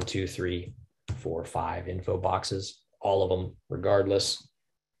hide 1, 2, 3, 4, 5 info boxes, all of them, regardless,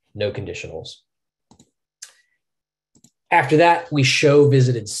 no conditionals. After that, we show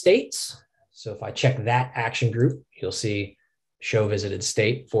visited states. So if I check that action group, you'll see show visited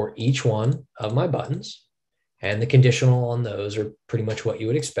state for each one of my buttons. And the conditional on those are pretty much what you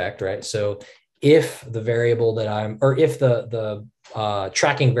would expect, right? So if the variable that if the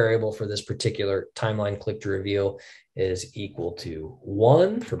tracking variable for this particular timeline click to reveal is equal to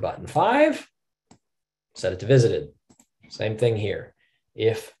 1 for button 5, set it to visited. Same thing here.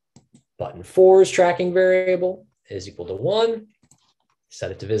 If button 4's tracking variable is equal to 1, set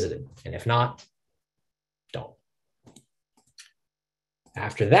it to visited. And if not, don't.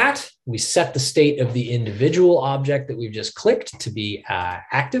 After that, we set the state of the individual object that we've just clicked to be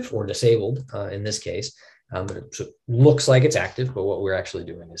active or disabled in this case. But it looks like it's active, but what we're actually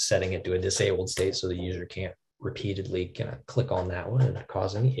doing is setting it to a disabled state so the user can't repeatedly kind of click on that one and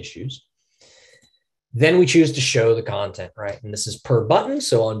cause any issues. Then we choose to show the content, right? And this is per button.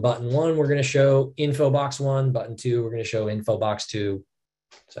 So on button 1, we're going to show info box 1. Button 2, we're going to show info box 2,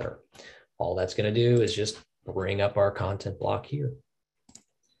 etc. All that's going to do is just bring up our content block here.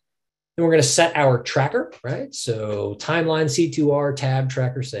 Then we're going to set our tracker, right? So timeline C2R tab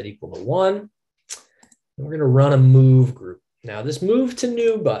tracker set equal to 1. And we're going to run a move group. Now this move to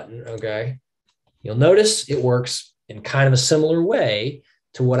new button, okay, you'll notice it works in kind of a similar way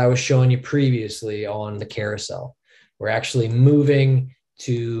to what I was showing you previously on the carousel. We're actually moving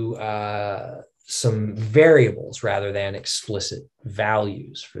to some variables rather than explicit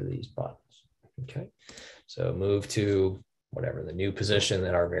values for these buttons, okay? So move to whatever the new position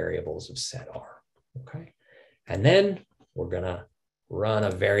that our variables have set are, okay? And then we're gonna run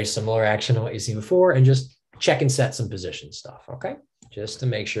a very similar action to what you've seen before and just check and set some position stuff, okay? Just to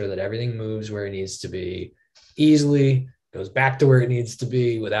make sure that everything moves where it needs to be easily, goes back to where it needs to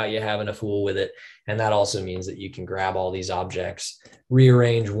be without you having to fool with it. And that also means that you can grab all these objects,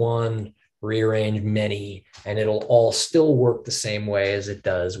 rearrange one, rearrange many, and it'll all still work the same way as it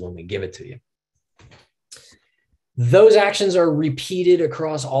does when we give it to you. Those actions are repeated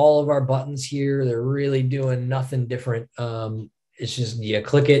across all of our buttons here. They're really doing nothing different. It's just you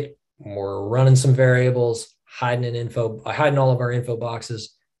click it, we're running some variables, hiding all of our info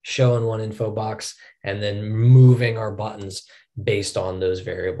boxes, showing one info box, and then moving our buttons based on those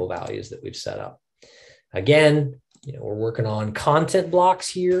variable values that we've set up. Again, we're working on content blocks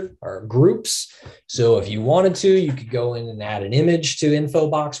here, or groups. So if you wanted to, you could go in and add an image to info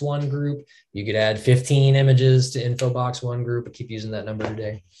box 1 group. You could add 15 images to info box 1 group. I keep using that number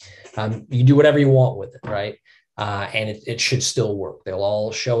today. You do whatever you want with it, right? And it should still work. They'll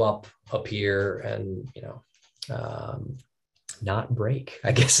all show up here and, not break,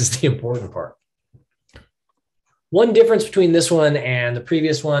 I guess, is the important part. One difference between this one and the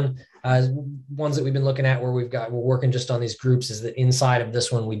previous one, ones that we've been looking at where we're working just on these groups, is that inside of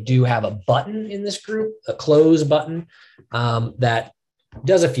this one, we do have a button in this group, a close button that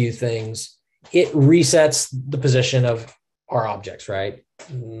does a few things. It resets the position of our objects, right?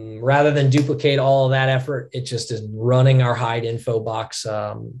 Rather than duplicate all of that effort, it just is running our hide info box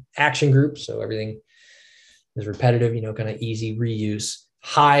action group. So everything is repetitive, kind of easy reuse,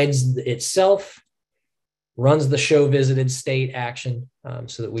 hides itself, runs the show visited state action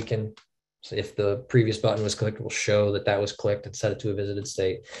so that we can, so if the previous button was clicked, we'll show that that was clicked and set it to a visited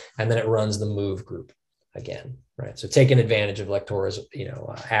state. And then it runs the move group again, right? So taking advantage of Lectora's,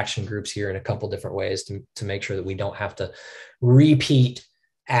 action groups here in a couple different ways to make sure that we don't have to repeat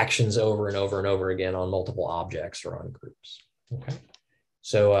actions over and over and over again on multiple objects or on groups, okay?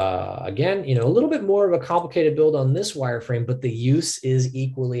 So again, a little bit more of a complicated build on this wireframe, but the use is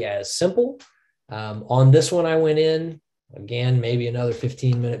equally as simple. On this one, I went in, again, maybe another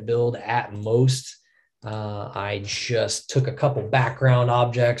 15-minute build at most. I just took a couple background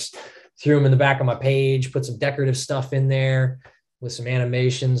objects, threw them in the back of my page, put some decorative stuff in there with some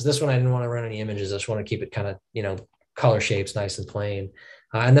animations. This one, I didn't want to run any images. I just want to keep it kind of, color shapes nice and plain.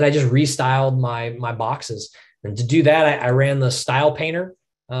 And then I just restyled my boxes. And to do that, I ran the style painter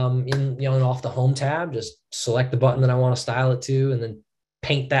off the home tab, just select the button that I want to style it to, and then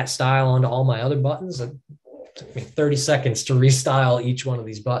paint that style onto all my other buttons. It took me 30 seconds to restyle each one of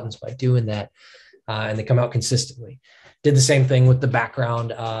these buttons by doing that. And they come out consistently. Did the same thing with the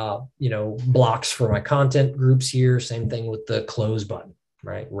background, blocks for my content groups here. Same thing with the close button,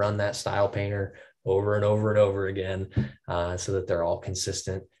 right? Run that style painter over and over and over again so that they're all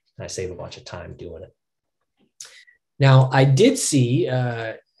consistent. And I save a bunch of time doing it. Now, I did see,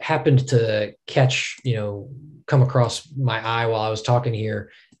 happened to catch, come across my eye while I was talking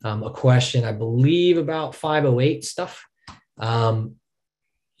here, a question, I believe, about 508 stuff. On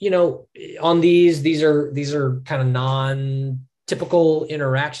these are kind of non-typical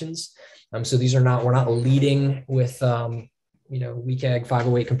interactions. So we're not leading with WCAG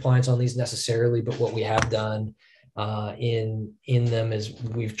 508 compliance on these necessarily, but what we have done in them is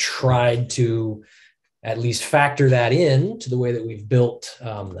we've tried to at least factor that in to the way that we've built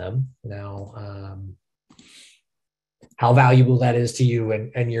them. Now, how valuable that is to you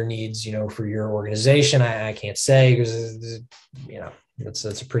and your needs, for your organization, I can't say, because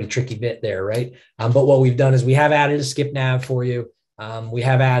that's a pretty tricky bit there, right? But what we've done is we have added a skip nav for you. We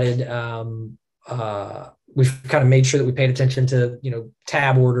have added, we've kind of made sure that we paid attention to,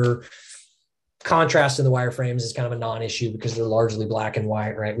 tab order. Contrast in the wireframes is kind of a non-issue because they're largely black and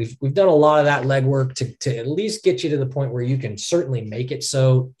white, right? We've done a lot of that legwork to at least get you to the point where you can certainly make it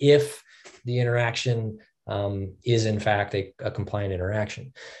so if the interaction is in fact a compliant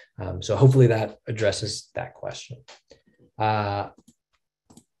interaction. So hopefully that addresses that question.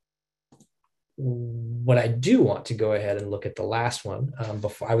 What I do want to go ahead and look at the last one.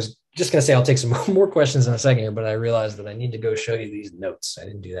 Before I was just going to say I'll take some more questions in a second here, but I realized that I need to go show you these notes. I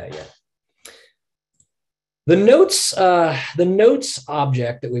didn't do that yet. The notes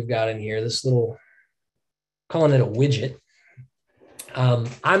object that we've got in here, this little, calling it a widget,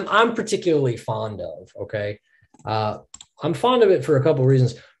 I'm particularly fond of. Okay, I'm fond of it for a couple of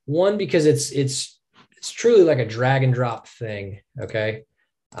reasons. One, because it's truly like a drag and drop thing. Okay,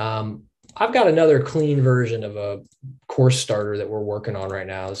 I've got another clean version of a course starter that we're working on right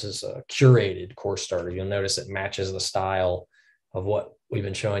now. This is a curated course starter. You'll notice it matches the style of what we've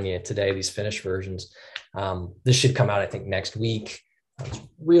been showing you today, these finished versions. This should come out, I think, next week. It's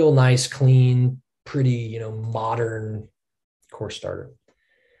real nice, clean, pretty, modern course starter.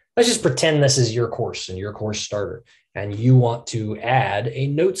 Let's just pretend this is your course and your course starter, and you want to add a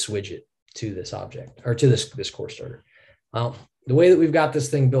notes widget to this object or to this course starter. The way that we've got this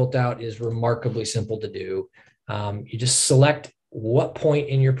thing built out is remarkably simple to do. You just select what point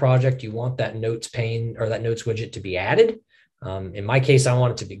in your project you want that notes pane or that notes widget to be added. In my case, I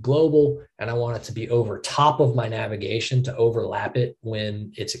want it to be global, and I want it to be over top of my navigation to overlap it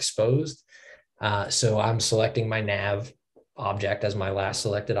when it's exposed. So I'm selecting my nav object as my last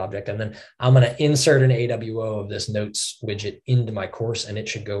selected object, and then I'm going to insert an AWO of this notes widget into my course, and it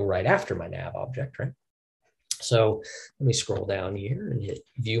should go right after my nav object, right? So let me scroll down here and hit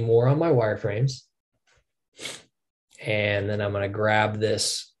view more on my wireframes. And then I'm going to grab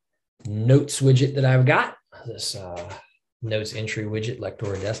this notes widget that I've got, this notes entry widget,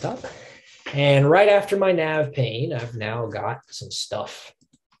 Lectora desktop. And right after my nav pane, I've now got some stuff,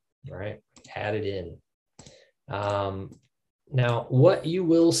 right, added in. Now, what you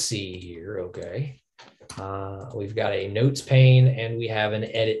will see here, okay, we've got a notes pane and we have an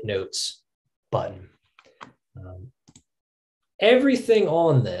edit notes button. Everything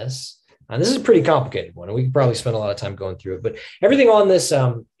on this, and this is a pretty complicated one, and we could probably spend a lot of time going through it, but everything on this,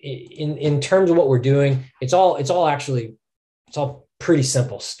 in terms of what we're doing, it's all pretty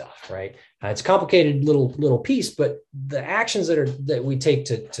simple stuff, right? It's a complicated little piece, but the actions that we take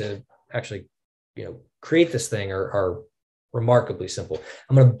to actually, create this thing are remarkably simple.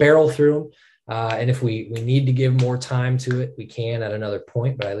 I'm going to barrel through them. And if we need to give more time to it, we can at another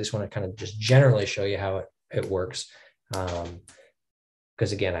point, but I at least want to kind of just generally show you how it works.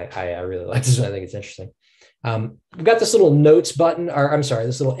 Because again, I really like this one. I think it's interesting. We've got this little notes button, or I'm sorry,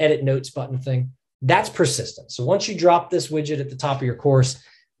 this little edit notes button thing. That's persistent. So once you drop this widget at the top of your course,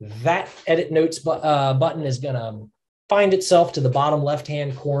 that edit notes button is going to find itself to the bottom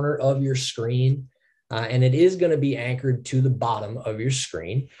left-hand corner of your screen. And it is going to be anchored to the bottom of your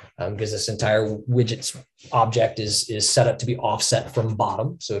screen because this entire widget's object is set up to be offset from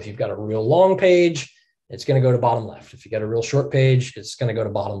bottom. So if you've got a real long page, it's going to go to bottom left. If you got a real short page, it's going to go to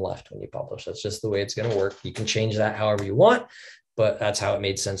bottom left when you publish. That's just the way it's going to work. You can change that however you want, but that's how it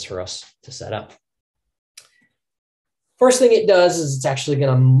made sense for us to set up. First thing it does is it's actually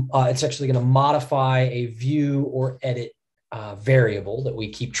going to modify a view or edit variable that we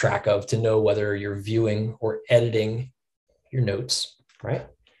keep track of to know whether you're viewing or editing your notes, right?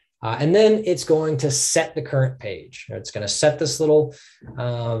 And then it's going to set the current page. It's going to set this little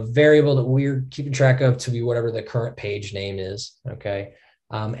variable that we're keeping track of to be whatever the current page name is, okay?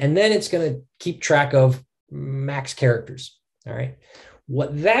 And then it's going to keep track of max characters, all right?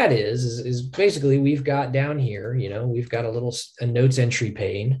 What that is basically we've got down here, we've got a notes entry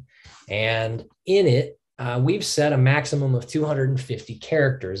pane, and in it, we've set a maximum of 250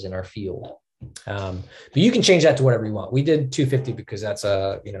 characters in our field. But you can change that to whatever you want. We did 250 because that's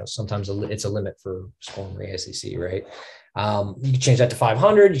sometimes it's a limit for scoring the SEC, right? You can change that to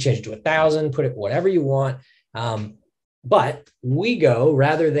 500, you change it to 1,000, put it whatever you want. But we go,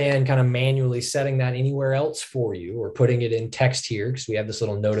 rather than kind of manually setting that anywhere else for you or putting it in text here, because we have this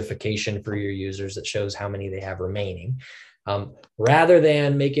little notification for your users that shows how many they have remaining. Rather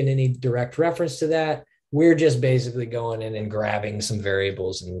than making any direct reference to that, we're just basically going in and grabbing some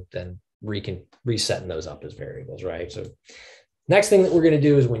variables and then resetting those up as variables, right? So next thing that we're going to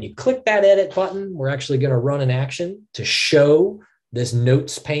do is when you click that edit button, we're actually going to run an action to show this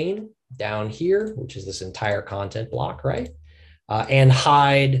notes pane down here, which is this entire content block, right? And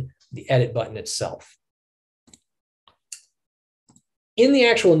hide the edit button itself. In the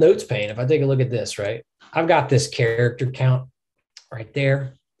actual notes pane, if I take a look at this, right, I've got this character count right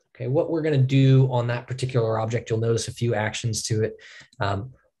there. Okay, what we're going to do on that particular object, you'll notice a few actions to it.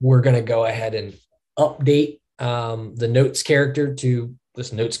 We're going to go ahead and update the notes character to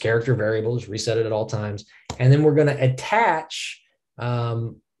this notes character variable, just reset it at all times. And then we're going to attach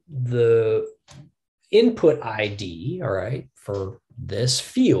the input ID, all right, for this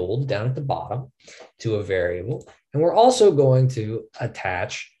field down at the bottom to a variable. And we're also going to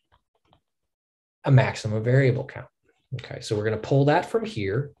attach a maximum variable count. Okay, so we're going to pull that from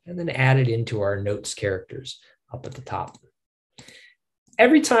here and then add it into our notes characters up at the top.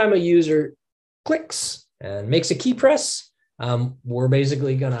 Every time a user clicks and makes a key press, we're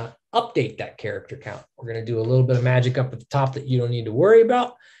basically going to update that character count. We're going to do a little bit of magic up at the top that you don't need to worry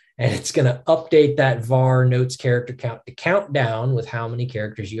about. And it's going to update that var notes character count to count down with how many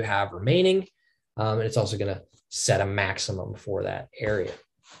characters you have remaining. And it's also going to set a maximum for that area.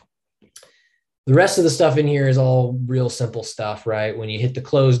 The rest of the stuff in here is all real simple stuff, right? When you hit the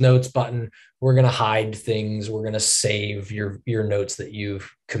close notes button, we're going to hide things. We're going to save your notes that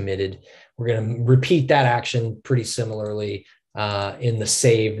you've committed. We're going to repeat that action pretty similarly in the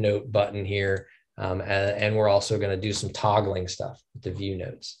save note button here. And we're also going to do some toggling stuff with the view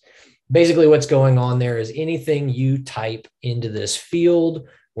notes. Basically, what's going on there is anything you type into this field,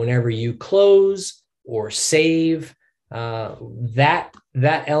 whenever you close or save, that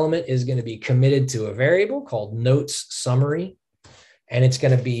element is going to be committed to a variable called notes summary, and it's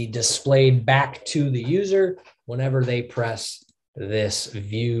going to be displayed back to the user whenever they press this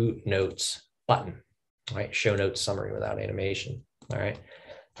view notes button, right? Show notes summary without animation. All right.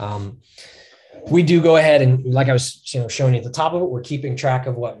 We do go ahead and, like I was showing you at the top of it, we're keeping track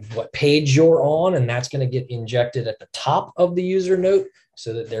of what page you're on, and that's going to get injected at the top of the user note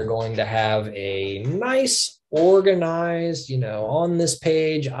so that they're going to have a nice organized, on this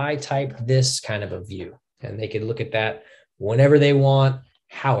page, I typed this kind of a view, and they can look at that whenever they want,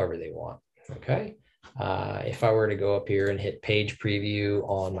 however they want. Okay. If I were to go up here and hit page preview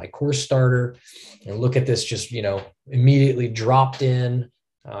on my course starter and look at this, just, immediately dropped in.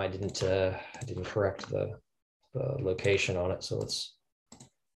 I didn't correct the location on it. So let's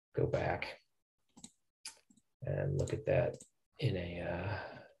go back and look at that in a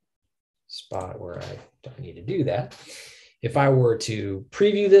spot where I don't need to do that. If I were to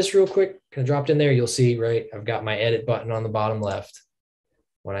preview this real quick, kind of dropped in there, you'll see, right, I've got my edit button on the bottom left.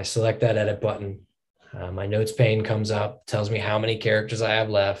 When I select that edit button, my notes pane comes up, tells me how many characters I have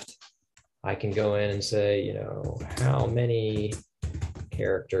left. I can go in and say, how many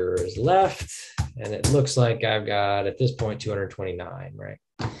characters left, and it looks like I've got at this point 229, right?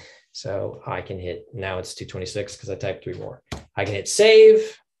 So I can hit, now it's 226 because I typed 3 more. I can hit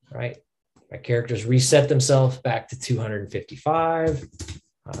save, right? My characters reset themselves back to 255.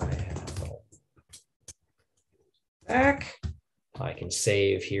 Back. I can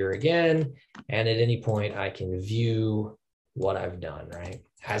save here again, and at any point I can view what I've done, right?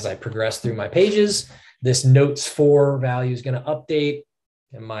 As I progress through my pages, this notes for value is going to update,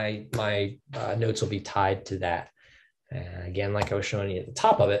 and my notes will be tied to that. And again, like I was showing you at the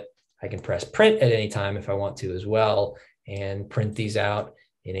top of it, I can press print at any time if I want to as well, and print these out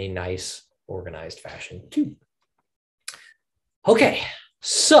in a nice organized fashion too. Okay,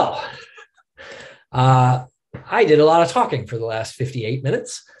 so I did a lot of talking for the last 58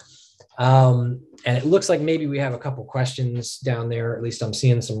 minutes. And it looks like maybe we have a couple questions down there. At least I'm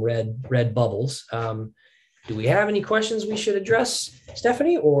seeing some red bubbles. Do we have any questions we should address,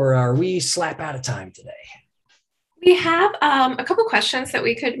 Stephanie, or are we slap out of time today? We have a couple questions that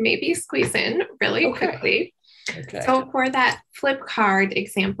we could maybe squeeze in really quickly. Okay. So for that flip card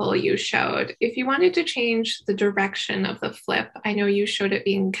example you showed, if you wanted to change the direction of the flip, I know you showed it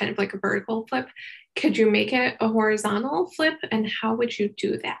being kind of like a vertical flip. Could you make it a horizontal flip, and how would you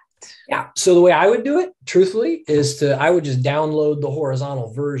do that? Yeah. So the way I would do it, truthfully, is I would just download the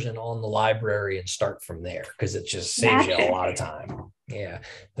horizontal version on the library and start from there, because it just saves you a lot of time. Yeah.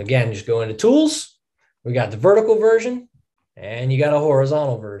 Again, just go into tools. We got the vertical version and you got a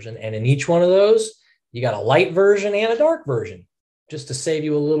horizontal version. And in each one of those, you got a light version and a dark version, just to save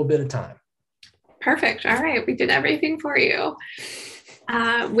you a little bit of time. Perfect. All right. We did everything for you.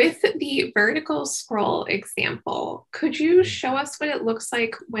 With the vertical scroll example, could you show us what it looks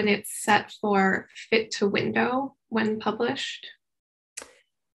like when it's set for fit to window when published?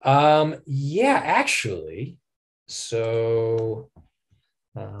 Yeah, actually. So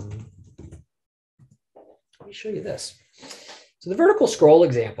let me show you this. So the vertical scroll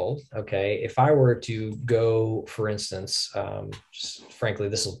example, okay, if I were to go, for instance, just frankly,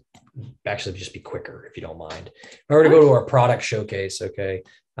 this will actually just be quicker if you don't mind. If I were to go to our product showcase, okay,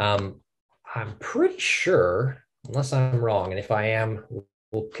 I'm pretty sure, unless I'm wrong, and if I am,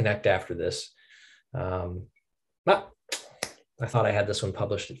 we'll connect after this. I thought I had this one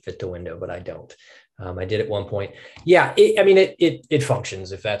published at fit to window, but I don't. I did at one point. Yeah, it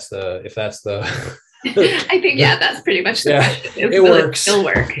functions if that's the I think, yeah, that's pretty much the question. It works. It'll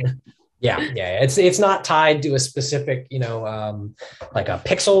work. Yeah. It's not tied to a specific, like a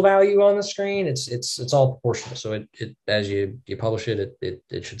pixel value on the screen. It's all proportional. So it as you publish it,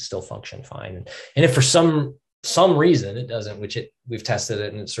 it should still function fine. And if for some reason it doesn't, which we've tested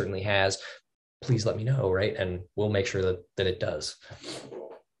it and it certainly has, please let me know, right? And we'll make sure that it does.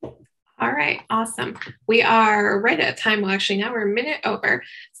 All right, awesome. We are right at time. Well, actually, now we're a minute over.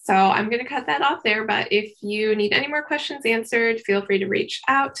 So I'm going to cut that off there. But if you need any more questions answered, feel free to reach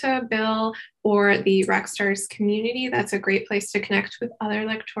out to Bill or the Rockstars community. That's a great place to connect with other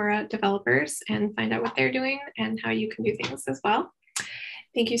Lectora developers and find out what they're doing and how you can do things as well.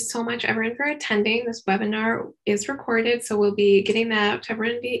 Thank you so much, everyone, for attending. This webinar is recorded, so we'll be getting that out to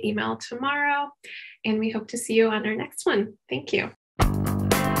everyone via email tomorrow. And we hope to see you on our next one. Thank you.